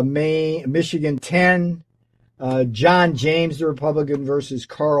 Michigan 10, John James, the Republican, versus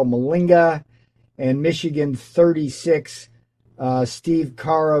Carl Malinga. And Michigan 36, Steve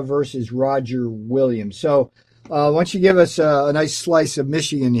Carra versus Roger Williams. So why don't you give us a nice slice of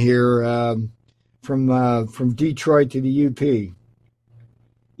Michigan here from Detroit to the UP?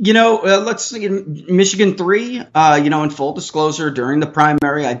 Let's see. Michigan 3, in full disclosure, during the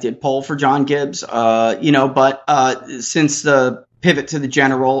primary, I did poll for John Gibbs, but since the pivot to the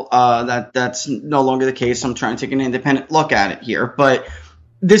general, that's no longer the case. I'm trying to take an independent look at it here. But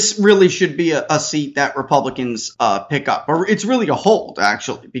this really should be a seat that Republicans pick up. Or it's really a hold,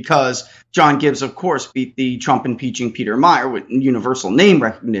 actually, because John Gibbs, of course, beat the Trump impeaching Peter Meijer with universal name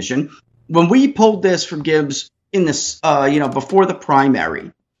recognition. When we polled this for Gibbs in this, before the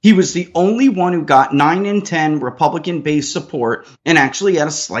primary, he was the only one who got 9 in 10 Republican-based support and actually had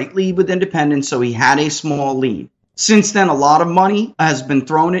a slight lead with independents, so he had a small lead. Since then, a lot of money has been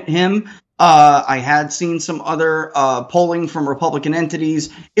thrown at him. I had seen some other polling from Republican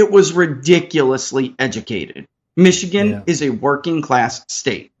entities. It was ridiculously educated. Michigan is a working-class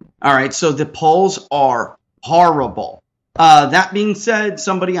state. All right, so the polls are horrible. That being said,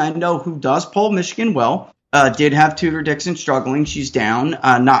 somebody I know who does poll Michigan well, did have Tudor-Dixon struggling. She's down,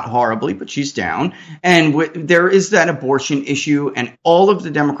 not horribly, but she's down. And there is that abortion issue, and all of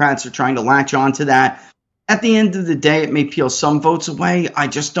the Democrats are trying to latch on to that. At the end of the day, it may peel some votes away. I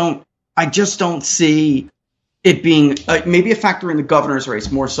just don't see it being maybe a factor in the governor's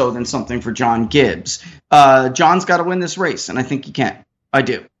race more so than something for John Gibbs. John's got to win this race, and I think he can. I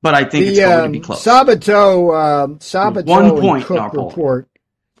do, but I think it's going to be close. Sabato 1 point in our report.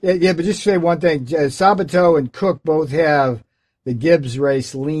 Yeah, but just say one thing. Sabato and Cook both have the Gibbs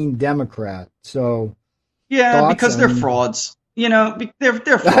race lean Democrat. So because they're frauds.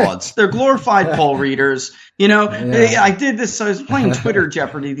 They're frauds. They're glorified poll readers. I did this. I was playing Twitter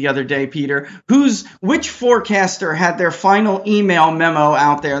Jeopardy the other day, Peter. Which forecaster had their final email memo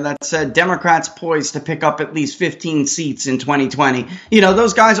out there that said Democrats poised to pick up at least 15 seats in 2020?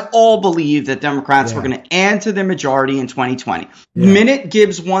 Those guys all believed that Democrats were going to add to their majority in 2020. The minute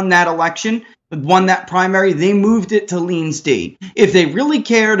Gibbs won that primary, they moved it to Leans D. If they really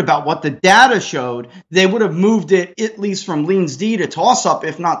cared about what the data showed, they would have moved it at least from Leans D to toss-up,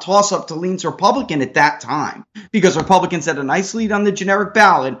 if not toss-up to Leans Republican at that time. Because Republicans had a nice lead on the generic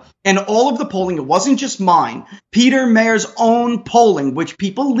ballot, and all of the polling, it wasn't just mine, Peter Mayer's own polling, which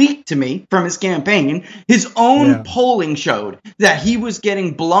people leaked to me from his campaign, his own polling showed that he was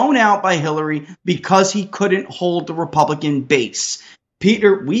getting blown out by Hillary because he couldn't hold the Republican base.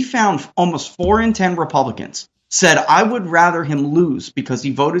 Peter, we found almost 4 in 10 Republicans said, I would rather him lose because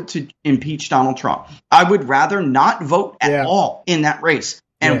he voted to impeach Donald Trump. I would rather not vote at all in that race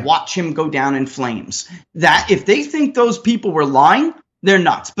and watch him go down in flames. That if they think those people were lying, They're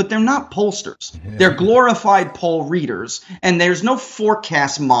nuts, but they're not pollsters. Yeah. They're glorified poll readers, and there's no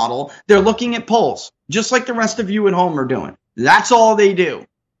forecast model. They're looking at polls, just like the rest of you at home are doing. That's all they do.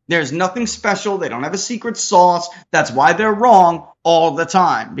 There's nothing special. They don't have a secret sauce. That's why they're wrong all the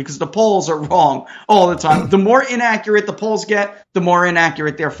time, because the polls are wrong all the time. The more inaccurate the polls get, the more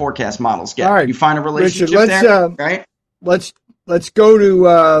inaccurate their forecast models get. All right. You find a relationship Richard, there, right? Let's go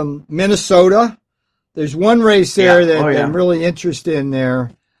to Minnesota. There's one race there that I'm really interested in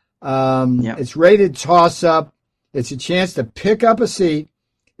there. It's rated toss-up. It's a chance to pick up a seat.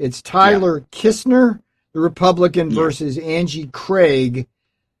 It's Tyler Kistner, the Republican, versus Angie Craig,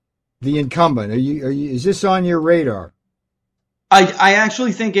 the incumbent. Is this on your radar? I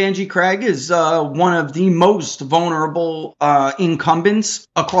actually think Angie Craig is one of the most vulnerable incumbents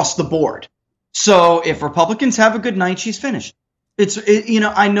across the board. So if Republicans have a good night, she's finished.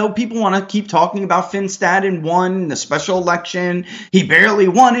 I know people want to keep talking about Finstad and won the special election. He barely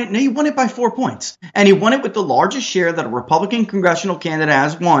won it. No, he won it by 4 points. And he won it with the largest share that a Republican congressional candidate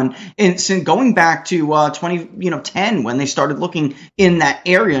has won since going back to 2010 when they started looking in that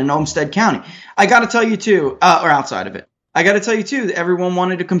area in Olmsted County. I got to tell you, too, or outside of it, I got to tell you, too, that everyone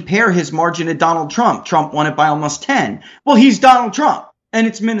wanted to compare his margin to Donald Trump. Trump won it by almost 10. Well, he's Donald Trump, and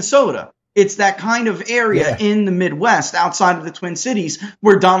it's Minnesota. It's that kind of area in the Midwest outside of the Twin Cities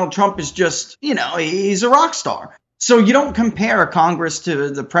where Donald Trump is just, he's a rock star. So you don't compare Congress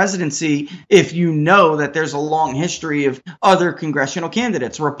to the presidency if you know that there's a long history of other congressional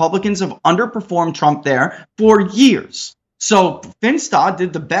candidates. Republicans have underperformed Trump there for years. So Finstad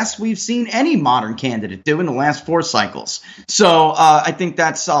did the best we've seen any modern candidate do in the last 4 cycles. So I think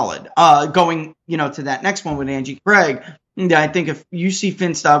that's solid. Going, to that next one with Angie Craig, I think if you see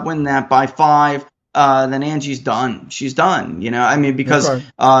Finstad win that by 5, then Angie's done. She's done, because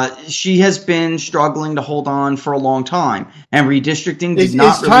she has been struggling to hold on for a long time, and redistricting did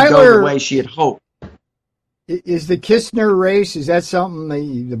not really go the way she had hoped. Is the Kistner race, is that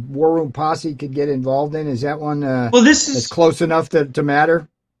something the War Room Posse could get involved in? Is that one that's close enough to matter?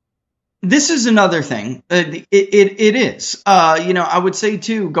 This is another thing. It is. I would say,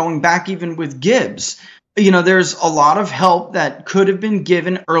 too, going back even with Gibbs, there's a lot of help that could have been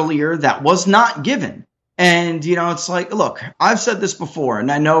given earlier that was not given. And, it's like, look, I've said this before,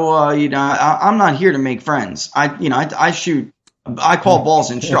 and I know, I'm not here to make friends. I shoot, I call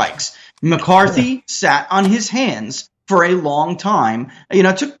balls and strikes. McCarthy sat on his hands for a long time.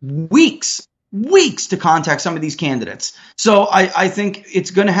 It took weeks to contact some of these candidates. So I think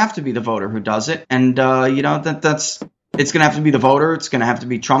it's going to have to be the voter who does it. And, it's going to have to be the voter. It's going to have to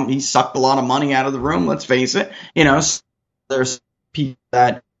be Trump. He sucked a lot of money out of the room. Let's face it. There's people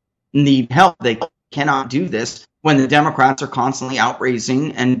that need help. They cannot do this when the Democrats are constantly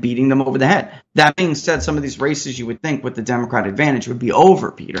outraising and beating them over the head. That being said, some of these races you would think with the Democrat advantage would be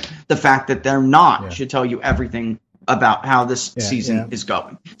over, Peter. The fact that they're not should tell you everything about how this season is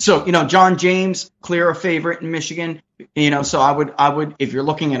going. So, John James, clear a favorite in Michigan. So I would, if you're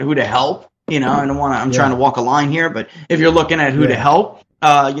looking at who to help, I don't want to, I'm trying to walk a line here, but if you're looking at who to help,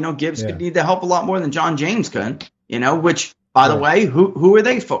 Gibbs could need the help a lot more than John James could, which, by the way, who are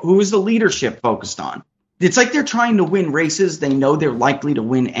they? Who is the leadership focused on? It's like they're trying to win races they know they're likely to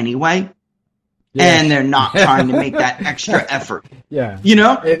win anyway, and they're not trying to make that extra effort.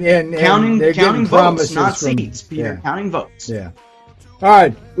 And counting votes, not seats, Peter. Counting votes. Yeah. All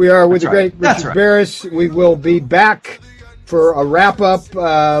right, we are with the great Richard Baris. We will be back for a wrap-up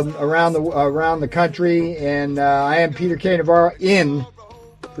around the country, and I am Peter K. Navarro in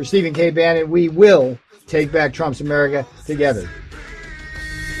for Stephen K. Bannon. We will take back Trump's America together.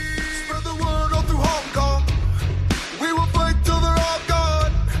 Spread the word all through Hong Kong. We will fight till they're all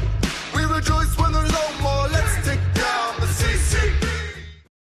gone. We rejoice when there's no more. Let's take down the CCP.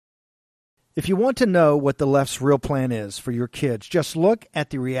 If you want to know what the left's real plan is for your kids, just look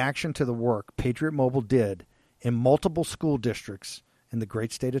at the reaction to the work Patriot Mobile did in multiple school districts in the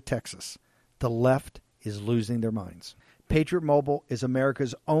great state of Texas. The left is losing their minds. Patriot Mobile is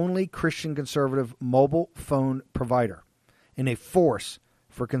America's only Christian conservative mobile phone provider and a force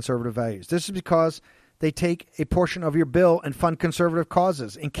for conservative values. This is because they take a portion of your bill and fund conservative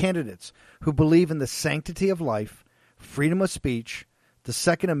causes and candidates who believe in the sanctity of life, freedom of speech, the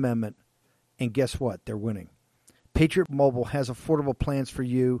Second Amendment, and guess what? They're winning. Patriot Mobile has affordable plans for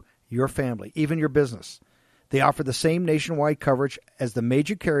you, your family, even your business. They offer the same nationwide coverage as the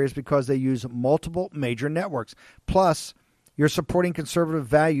major carriers because they use multiple major networks. Plus, you're supporting conservative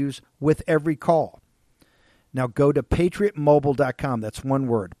values with every call. Now go to patriotmobile.com. That's one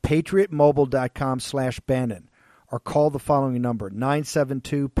word. patriotmobile.com/Bannon. Or call the following number,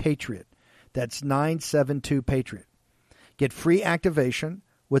 972-PATRIOT. That's 972-PATRIOT. Get free activation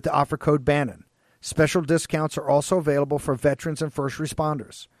with the offer code Bannon. Special discounts are also available for veterans and first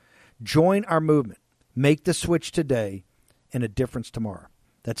responders. Join our movement. Make the switch today and a difference tomorrow.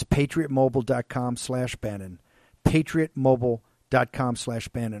 That's patriotmobile.com/Bannon.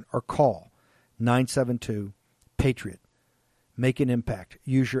 patriotmobile.com/Bannon or call 972-PATRIOT. Make an impact.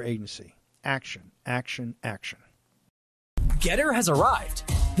 Use your agency. Action, action, action. Getter has arrived.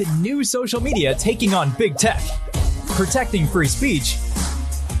 The new social media taking on big tech, protecting free speech,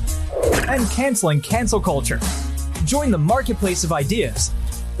 and canceling cancel culture. Join the marketplace of ideas.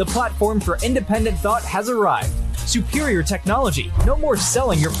 The platform for independent thought has arrived. Superior technology. No more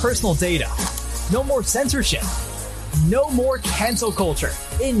selling your personal data. No more censorship. No more cancel culture.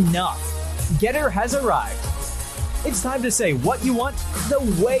 Enough. Getter has arrived. It's time to say what you want, the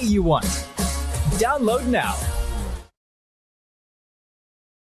way you want. Download now.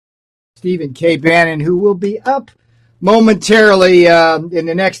 Stephen K. Bannon, who will be up momentarily in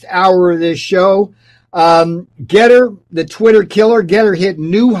the next hour of this show. Getter, the Twitter killer, Getter hit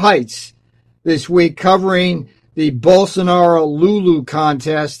new heights this week covering the Bolsonaro Lulu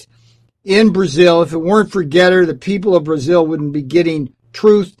contest in Brazil. If it weren't for Getter, the people of Brazil wouldn't be getting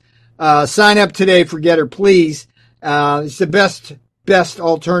truth. Sign up today for Getter, please. It's the best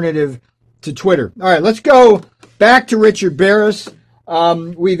alternative to Twitter. All right, let's go back to Richard Barris.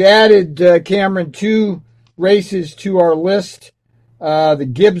 We've added, Cameron, 2 races to our list. The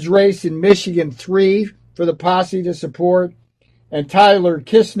Gibbs race in Michigan, 3 for the posse to support, and Tyler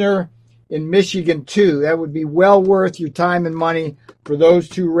Kistner in Michigan, 2. That would be well worth your time and money for those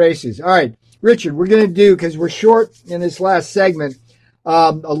 2 races. All right, Richard, we're going to do, because we're short in this last segment,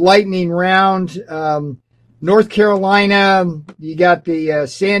 a lightning round. North Carolina, you got the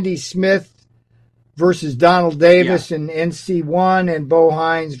Sandy Smith versus Donald Davis in NC1, and Bo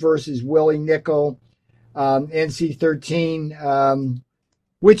Hines versus Willie Nickel, NC13.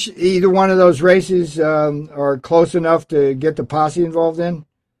 Which either one of those races are close enough to get the posse involved in?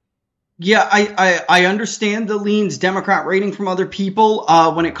 Yeah, I understand the leans Democrat rating from other people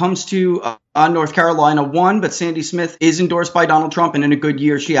when it comes to North Carolina 1, but Sandy Smith is endorsed by Donald Trump, and in a good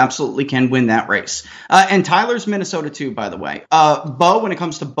year, she absolutely can win that race. And Tyler's Minnesota 2, by the way. Bo, when it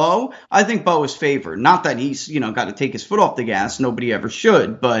comes to Bo, I think Bo is favored. Not that he's, got to take his foot off the gas. Nobody ever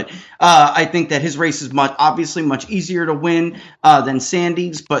should. But I think that his race is obviously much easier to win than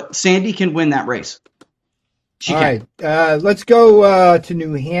Sandy's, but Sandy can win that race. All right, let's go to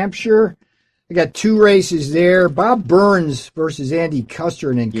New Hampshire. I got 2 races there. Bob Burns versus Andy Custer,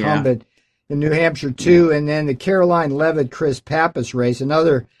 an incumbent in New Hampshire 2, and then the Caroline Leavitt-Chris Pappas race,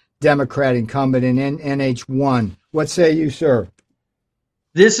 another Democrat incumbent in NH1. What say you, sir?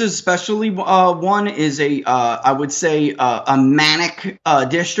 This is especially one is I would say a manic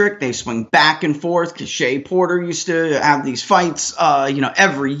district. They swing back and forth because Shea Porter used to have these fights,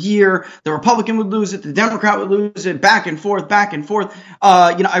 every year. The Republican would lose it, the Democrat would lose it, back and forth, back and forth.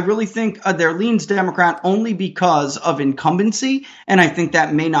 I really think their leans Democrat only because of incumbency, and I think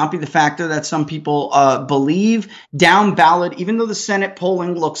that may not be the factor that some people believe. Down ballot, even though the Senate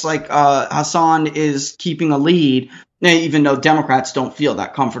polling looks like Hassan is keeping a lead, even though Democrats don't feel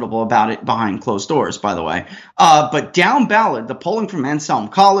that comfortable about it behind closed doors, by the way. But down ballot, the polling from Anselm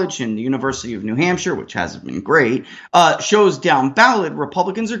College and the University of New Hampshire, which hasn't been great, shows down ballot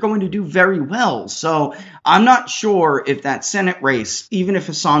Republicans are going to do very well. So I'm not sure if that Senate race, even if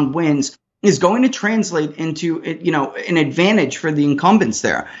Hassan wins, is going to translate into, an advantage for the incumbents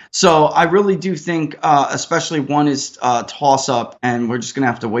there. So I really do think, especially one is toss up, and we're just going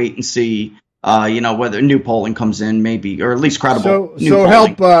to have to wait and see. Whether new polling comes in, maybe, or at least credible. So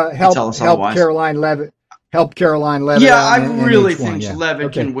help Caroline Leavitt. Help Caroline Leavitt. Yeah, I really think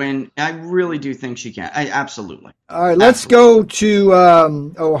Leavitt can win. I really do think she can. Absolutely. All right, let's go to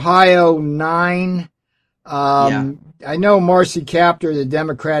Ohio 9. I know Marcy Kaptur, the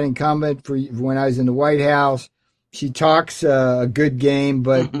Democrat incumbent for when I was in the White House. She talks a good game,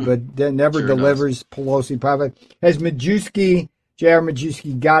 but never delivers. Pelosi probably has J.R.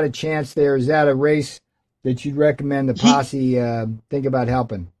 Majewski got a chance there. Is that a race that you'd recommend the posse think about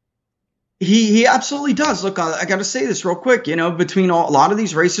helping? He absolutely does. Look, I got to say this real quick. Between a lot of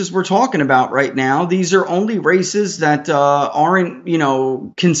these races we're talking about right now, these are only races that aren't,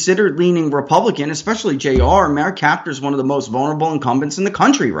 considered leaning Republican, especially J.R. Mayor Kaptur is one of the most vulnerable incumbents in the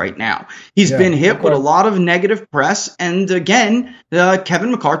country right now. He's been hit with a lot of negative press. And again, Kevin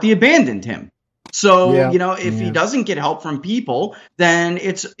McCarthy abandoned him. So, if he doesn't get help from people, then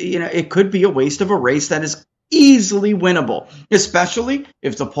it's, it could be a waste of a race that is easily winnable, especially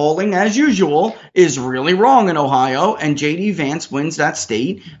if the polling, as usual, is really wrong in Ohio and J.D. Vance wins that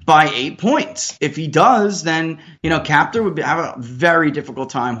state by 8 points. If he does, then, Captor would have a very difficult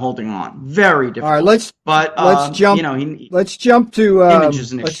time holding on. Very difficult. All right, let's jump. Let's jump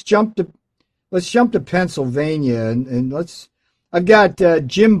to Pennsylvania and let's. I've got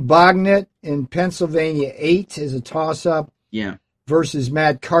Jim Bognet in Pennsylvania 8 as a toss-up. Yeah. Versus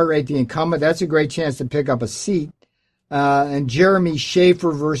Matt Cartwright, the incumbent. That's a great chance to pick up a seat. And Jeremy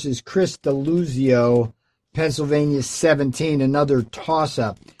Schaefer versus Chris DeLuzio, Pennsylvania 17, another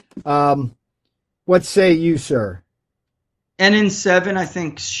toss-up. What say you, sir? And in 7, I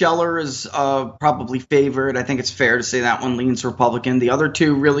think Scheller is probably favored. I think it's fair to say that one leans Republican. The other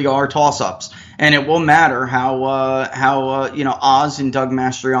two really are toss-ups, and it will matter how Oz and Doug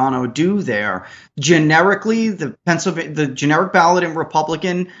Mastriano do there. Generically, the generic ballot in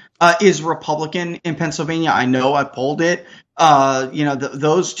Republican is Republican in Pennsylvania. I know I polled it.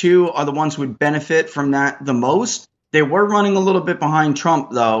 Those two are the ones who would benefit from that the most. They were running a little bit behind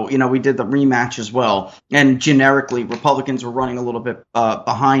Trump, though. We did the rematch as well. And generically, Republicans were running a little bit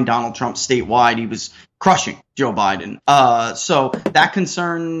behind Donald Trump statewide. He was crushing Joe Biden. So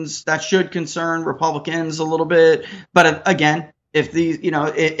that should concern Republicans a little bit. But again, if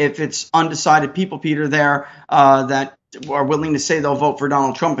if it's undecided people, Peter, there that are willing to say they'll vote for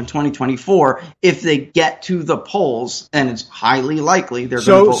Donald Trump in 2024, if they get to the polls, and it's highly likely they're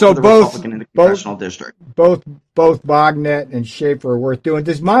going to vote for the Republican in the congressional district. Both Bognet and Schaefer are worth doing.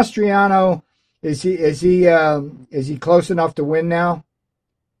 Does Mastriano is he close enough to win now?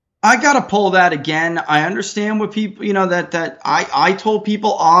 I gotta pull that again. I understand what people that I told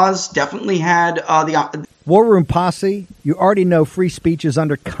people Oz definitely had the War Room Posse, you already know free speech is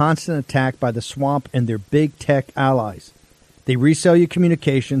under constant attack by the swamp and their big tech allies. They resell your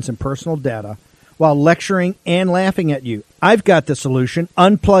communications and personal data while lecturing and laughing at you. I've got the solution.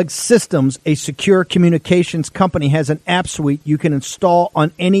 Unplugged Systems, a secure communications company, has an app suite you can install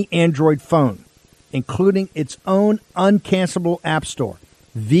on any Android phone, including its own uncancelable app store,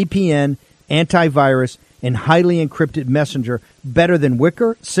 VPN, antivirus, and highly encrypted messenger, better than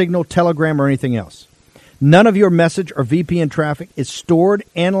Wicker, Signal, Telegram, or anything else. None of your message or VPN traffic is stored,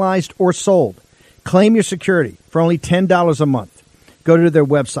 analyzed, or sold. Claim your security for only $10 a month. Go to their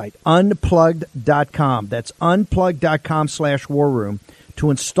website, unplugged.com. That's unplugged.com/warroom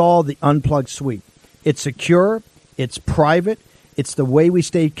to install the Unplugged suite. It's secure. It's private. It's the way we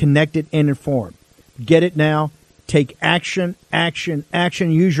stay connected and informed. Get it now. Take action, action,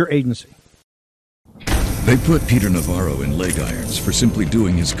 action. Use your agency. They put Peter Navarro in leg irons for simply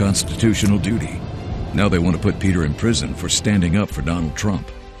doing his constitutional duty. Now they want to put Peter in prison for standing up for Donald Trump.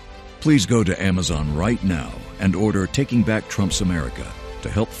 Please go to Amazon right now and order Taking Back Trump's America to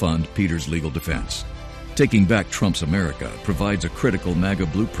help fund Peter's legal defense. Taking Back Trump's America provides a critical MAGA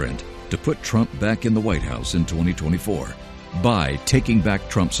blueprint to put Trump back in the White House in 2024. Buy Taking Back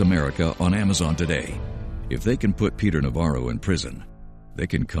Trump's America on Amazon today. If they can put Peter Navarro in prison, they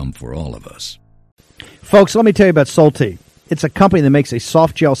can come for all of us. Folks, let me tell you about Solti. It's a company that makes a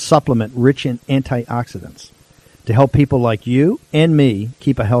soft gel supplement rich in antioxidants to help people like you and me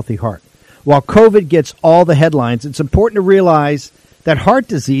keep a healthy heart. While COVID gets all the headlines, it's important to realize that heart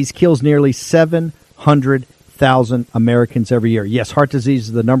disease kills nearly 700,000 Americans every year. Yes, heart disease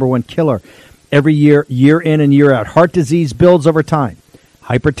is the number one killer every year, year in and year out. Heart disease builds over time.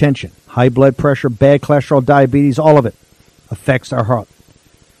 Hypertension, high blood pressure, bad cholesterol, diabetes, all of it affects our heart.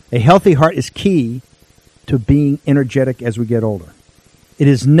 A healthy heart is key to being energetic as we get older. It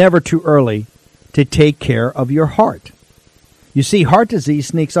is never too early to take care of your heart. You see, heart disease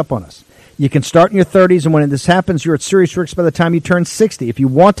sneaks up on us. You can start in your 30s, and when this happens, you're at serious risk by the time you turn 60. If you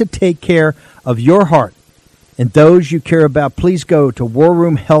want to take care of your heart and those you care about, please go to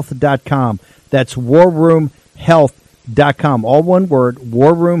warroomhealth.com. That's warroomhealth.com. All one word,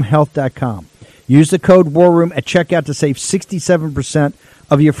 warroomhealth.com. Use the code WARROOM at checkout to save 67%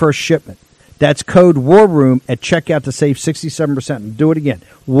 of your first shipment. That's code WARROOM at checkout to save 67%. Do it again.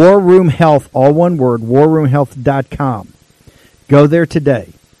 War Room Health, all one word, warroomhealth.com. Go there today.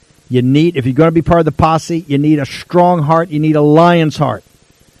 If you're going to be part of the posse, you need a strong heart. You need a lion's heart.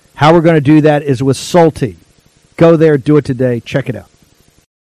 How we're going to do that is with Solti. Go there, do it today. Check it out.